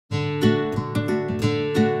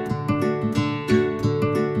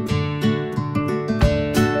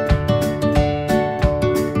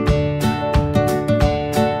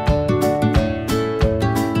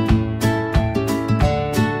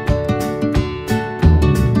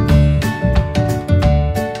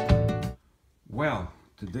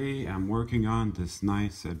Today I'm working on this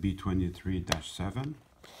nice B23-7.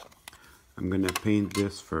 I'm gonna paint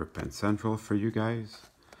this for Penn Central for you guys.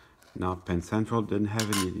 Now Penn Central didn't have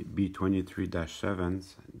any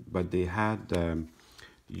B23-7s, but they had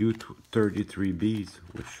U33Bs,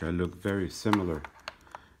 which look very similar,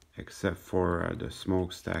 except for the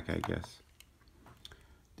smokestack, I guess.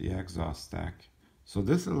 The exhaust stack. So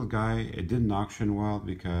this little guy, it didn't auction well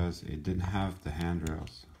because it didn't have the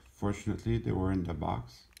handrails. Fortunately, they were in the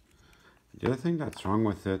box. The other thing that's wrong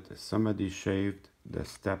with it is somebody shaved the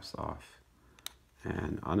steps off.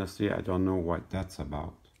 And honestly, I don't know what that's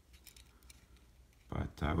about. But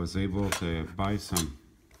I was able to buy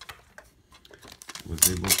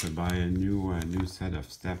a new set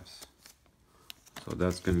of steps. So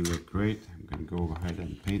that's going to look great. I'm going to go ahead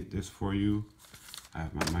and paint this for you. I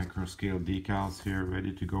have my micro scale decals here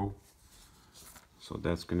ready to go. So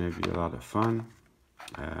that's going to be a lot of fun.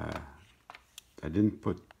 I didn't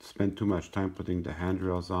spend too much time putting the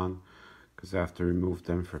handrails on because I have to remove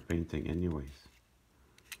them for painting anyways.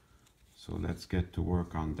 So let's get to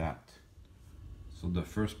work on that. So the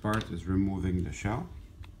first part is removing the shell.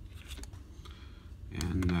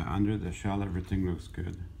 And under the shell everything looks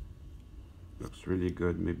good. Looks really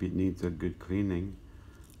good. Maybe it needs a good cleaning,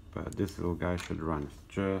 but this little guy should run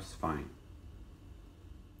just fine.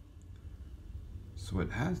 So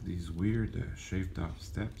it has these weird shaved off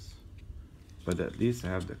steps, but at least I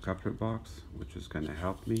have the coupler box, which is going to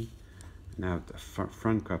help me, and I have the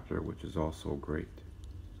front coupler, which is also great.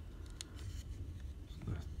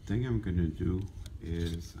 So the thing I'm going to do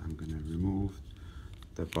is I'm going to remove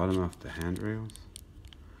the bottom of the handrails.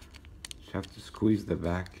 You have to squeeze the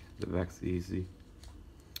back. The back's easy.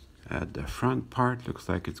 The front part looks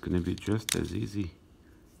like it's going to be just as easy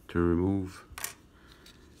to remove.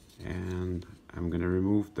 And I'm going to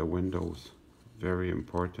remove the windows. Very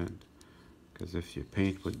important, because if you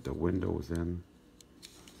paint with the windows in,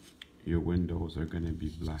 your windows are going to be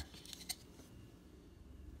black.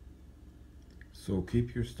 So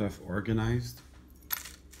keep your stuff organized.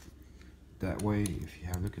 That way, if you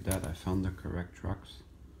have a look at that, I found the correct trucks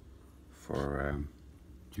for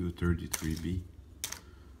U33B.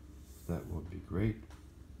 That will be great.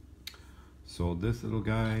 So this little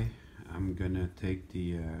guy, I'm gonna take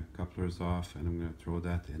the couplers off and I'm gonna throw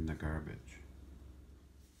that in the garbage.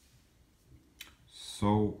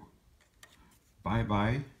 So bye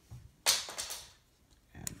bye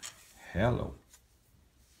and hello.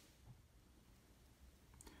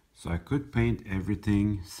 So I could paint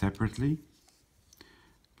everything separately,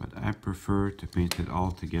 but I prefer to paint it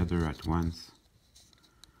all together at once.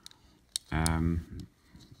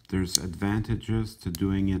 There's advantages to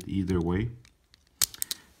doing it either way.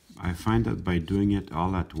 I find that by doing it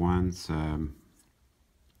all at once,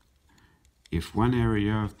 if one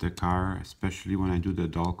area of the car, especially when I do the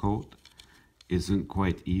dull coat, isn't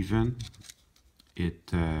quite even,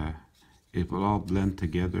 it will all blend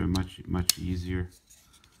together much easier.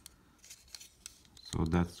 So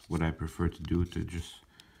that's what I prefer to do, to just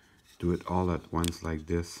do it all at once like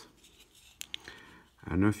this. I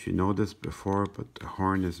don't know if you noticed before, but the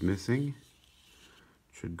horn is missing.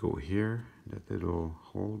 It should go here, that little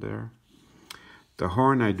hole there. The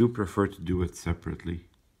horn, I do prefer to do it separately.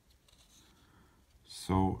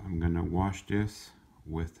 So I'm gonna wash this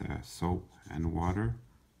with soap and water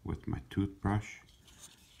with my toothbrush,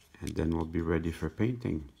 and then we'll be ready for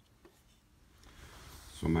painting.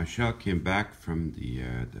 So my shell came back from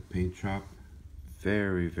the paint shop,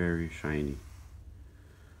 very shiny.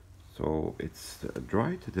 So it's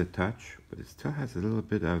dry to the touch, but it still has a little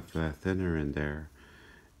bit of thinner in there,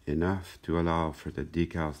 enough to allow for the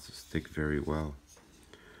decals to stick very well.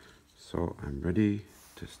 So I'm ready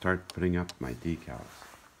to start putting up my decals.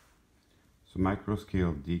 So micro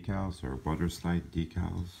scale decals or water slide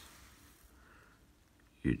decals,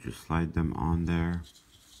 you just slide them on there.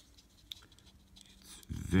 It's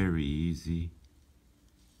very easy,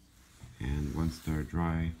 and once they're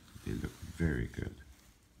dry, they look very good.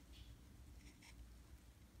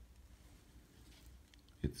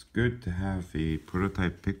 It's good to have a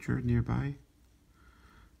prototype picture nearby.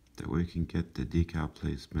 That way you can get the decal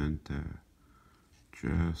placement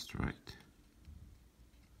just right.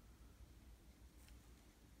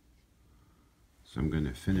 So I'm going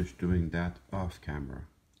to finish doing that off camera.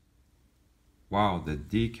 Wow, the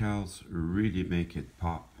decals really make it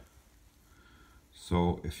pop.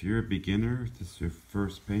 So if you're a beginner, if this is your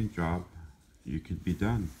first paint job, you could be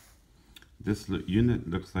done. This unit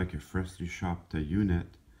looks like a freshly shopped unit.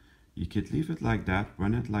 You could leave it like that,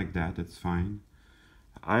 run it like that, it's fine.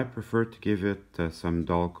 I prefer to give it some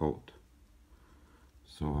dull coat.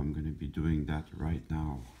 So I'm going to be doing that right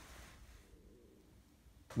now.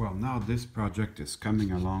 Well, now this project is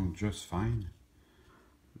coming along just fine.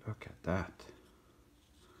 Look at that.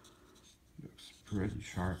 Looks pretty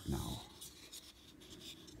sharp now.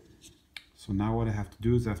 So now what I have to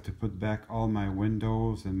do is I have to put back all my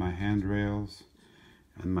windows and my handrails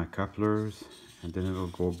and my couplers, and then it'll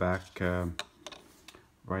go back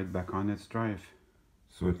right back on its drive.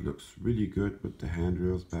 So it looks really good with the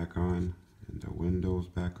handrails back on and the windows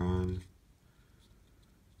back on.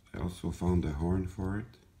 I also found a horn for it.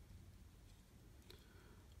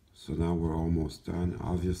 So now we're almost done.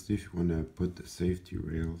 Obviously, if you want to put the safety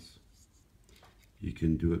rails, you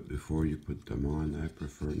can do it before you put them on. I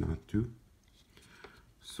prefer not to.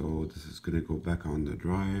 So this is going to go back on the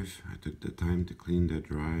drive. I took the time to clean the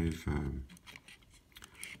drive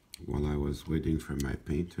while I was waiting for my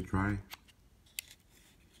paint to dry.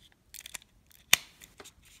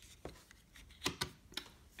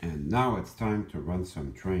 And now it's time to run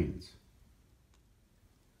some trains.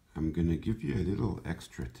 I'm going to give you a little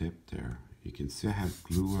extra tip there. You can see I have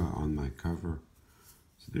glue on my cover.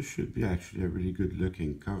 So this should be actually a really good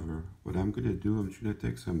looking cover. What I'm going to do, I'm just going to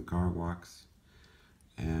take some car wax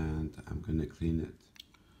and I'm going to clean it.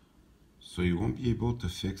 So you won't be able to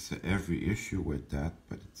fix every issue with that,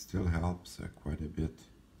 but it still helps quite a bit.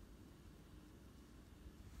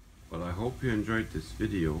 Well, I hope you enjoyed this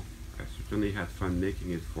video. I certainly had fun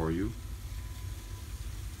making it for you.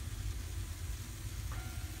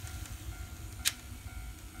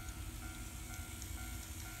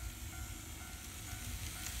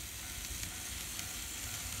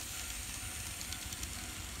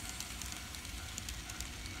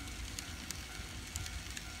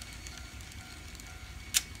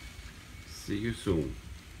 See you soon.